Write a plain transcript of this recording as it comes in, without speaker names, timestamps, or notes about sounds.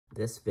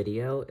This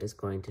video is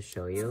going to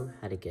show you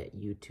how to get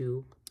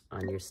YouTube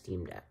on your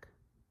Steam Deck.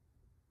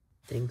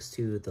 Thanks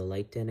to the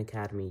LightDen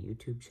Academy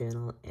YouTube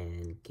channel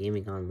and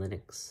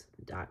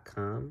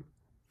gamingonlinux.com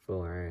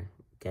for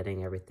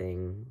getting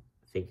everything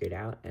figured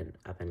out and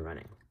up and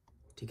running.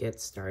 To get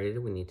started,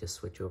 we need to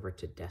switch over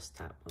to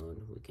desktop mode.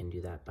 We can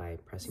do that by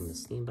pressing the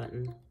Steam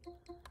button,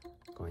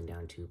 going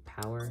down to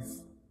Power,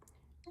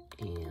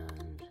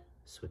 and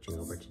switching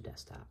over to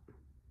desktop.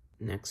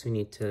 Next, we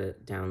need to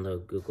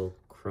download Google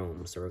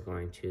Chrome. So we're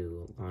going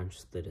to launch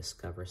the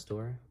Discover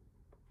Store.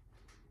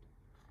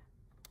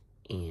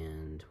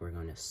 And we're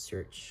going to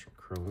search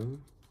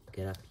Chrome.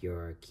 Get up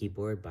your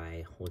keyboard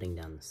by holding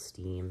down the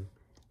Steam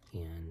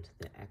and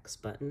the X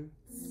button.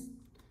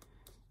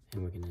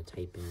 And we're going to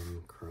type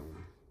in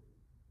Chrome.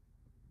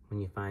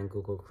 When you find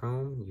Google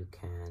Chrome, you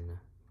can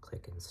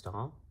click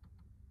Install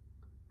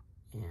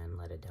and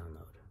let it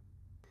download.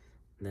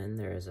 Then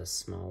there is a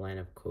small line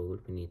of code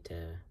we need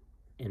to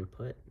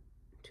input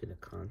to the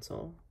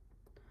console.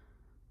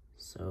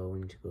 So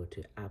we need to go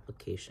to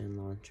Application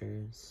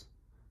Launchers,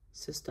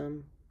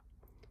 System,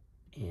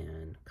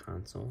 and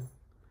Console.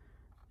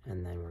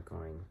 And then we're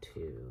going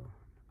to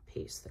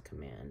paste the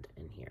command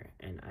in here.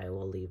 And I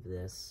will leave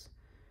this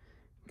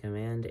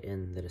command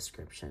in the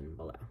description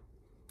below.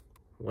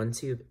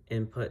 Once you've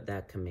input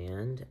that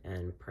command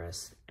and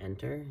press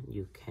Enter,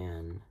 you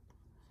can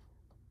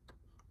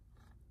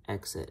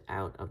exit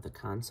out of the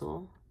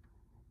console.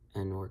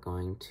 And we're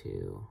going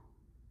to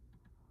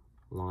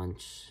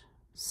launch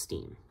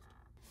Steam.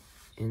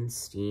 In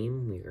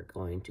Steam, we are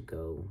going to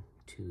go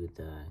to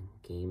the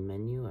game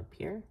menu up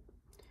here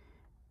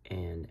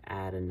and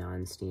add a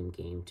non-Steam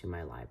game to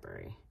my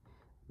library.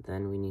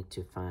 Then we need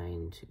to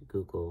find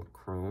Google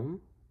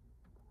Chrome,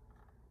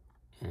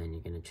 and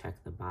you're going to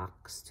check the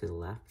box to the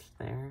left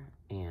there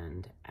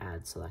and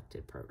add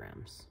selected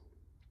programs.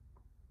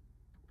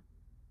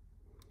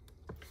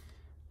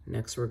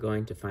 Next, we're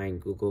going to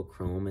find Google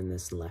Chrome in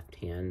this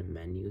left-hand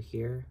menu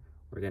here.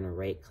 We're going to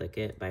right-click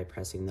it by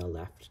pressing the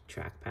left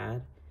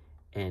trackpad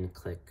and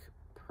click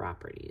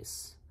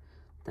Properties.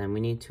 Then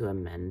we need to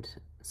amend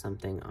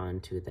something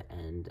onto the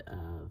end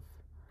of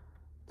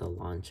the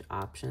launch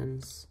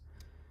options.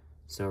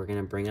 So we're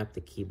going to bring up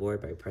the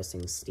keyboard by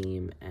pressing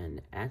Steam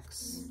and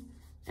X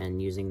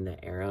and using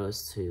the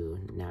arrows to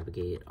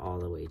navigate all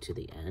the way to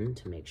the end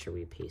to make sure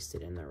we paste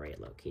it in the right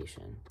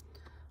location.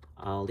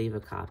 I'll leave a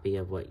copy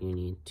of what you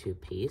need to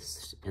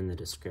paste in the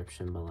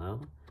description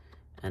below,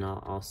 and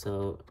I'll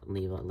also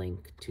leave a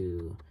link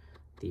to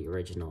the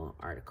original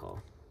article.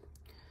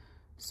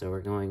 So we're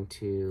going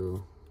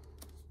to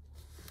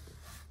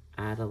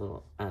add a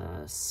little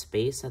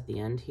space at the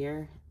end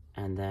here,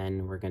 and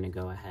then we're going to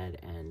go ahead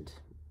and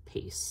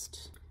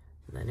paste.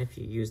 And then if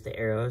you use the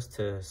arrows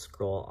to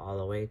scroll all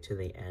the way to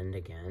the end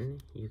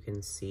again, you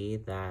can see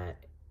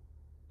that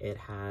it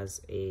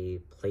has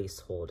a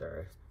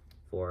placeholder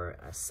for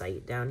a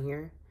site down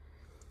here.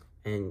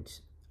 And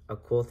a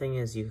cool thing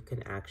is you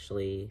can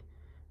actually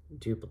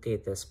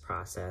duplicate this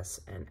process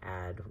and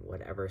add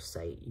whatever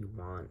site you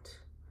want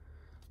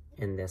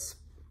in this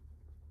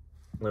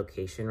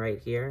location right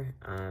here.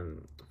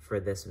 For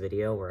this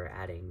video, we're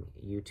adding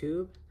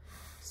YouTube.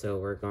 So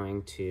we're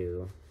going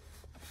to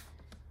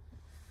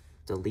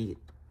delete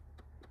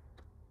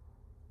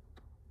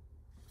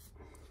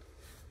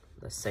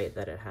the site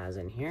that it has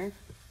in here.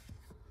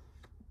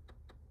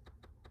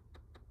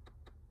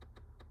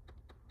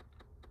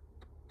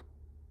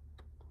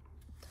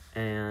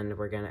 And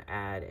we're going to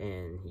add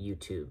in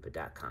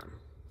youtube.com.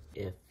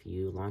 If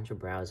you launch a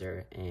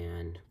browser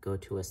and go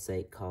to a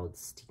site called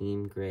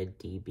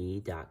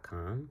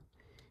steamgriddb.com,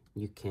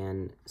 you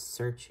can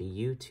search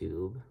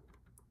YouTube,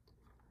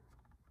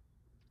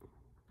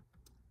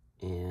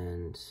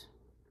 and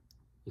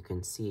you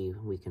can see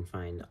we can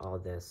find all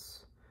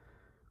this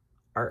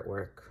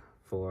artwork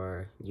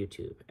for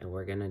YouTube. And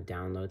we're going to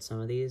download some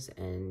of these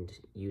and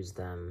use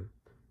them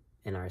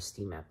in our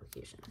Steam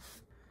application.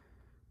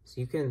 So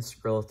you can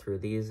scroll through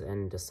these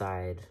and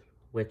decide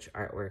which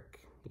artwork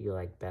you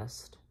like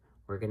best.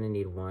 We're going to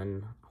need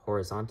one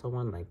horizontal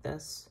one like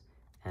this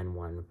and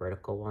one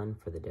vertical one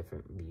for the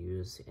different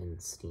views in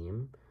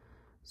Steam.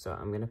 So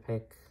I'm going to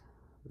pick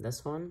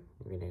this one.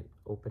 I'm going to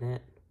open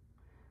it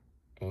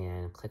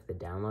and click the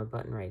download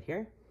button right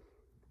here.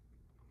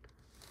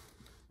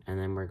 And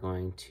then we're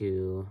going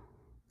to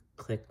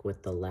click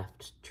with the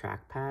left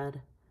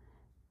trackpad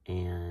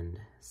and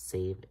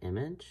save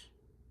image.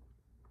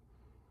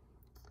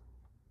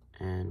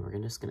 And we're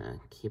just gonna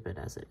keep it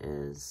as it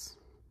is.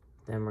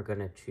 Then we're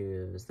gonna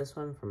choose this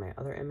one for my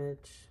other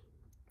image.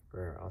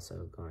 We're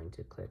also going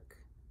to click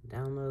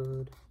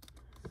download,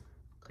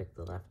 click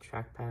the left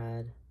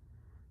trackpad,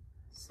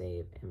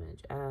 save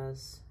image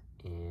as,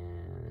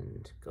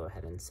 and go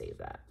ahead and save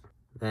that.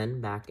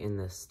 Then back in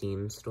the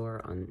Steam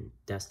store on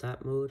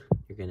desktop mode,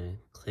 you're gonna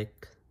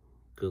click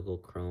Google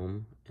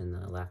Chrome in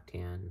the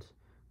left-hand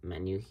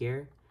menu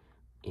here.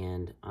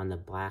 And on the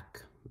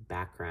black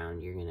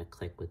background, you're going to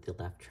click with the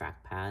left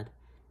trackpad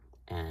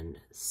and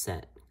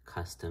set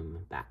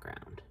custom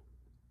background.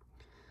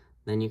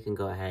 Then you can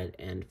go ahead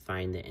and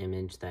find the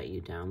image that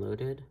you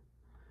downloaded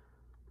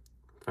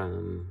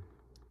from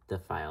the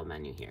file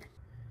menu here.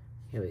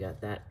 Here we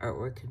got that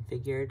artwork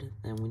configured.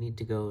 Then we need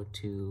to go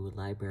to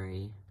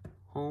Library,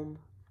 Home,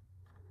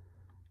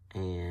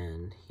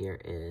 and here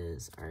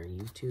is our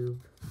YouTube.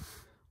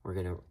 We're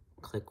gonna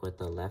click with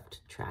the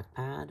left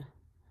trackpad,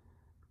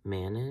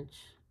 Manage,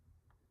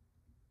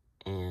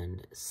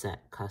 and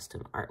Set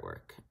Custom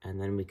Artwork.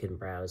 And then we can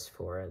browse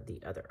for the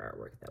other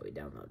artwork that we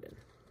downloaded.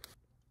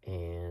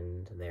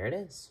 And there it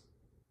is.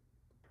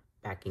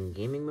 Back in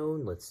gaming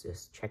mode, let's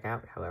just check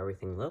out how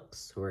everything looks.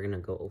 So we're gonna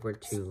go over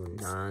to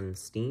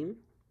non-Steam,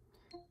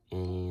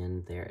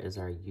 and there is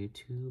our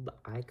YouTube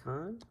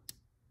icon.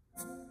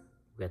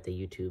 We got the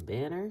YouTube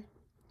banner,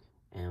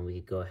 and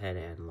we go ahead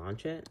and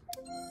launch it.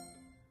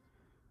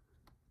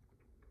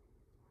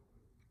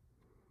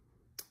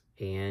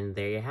 And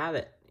there you have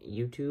it,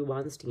 YouTube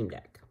on Steam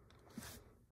Deck.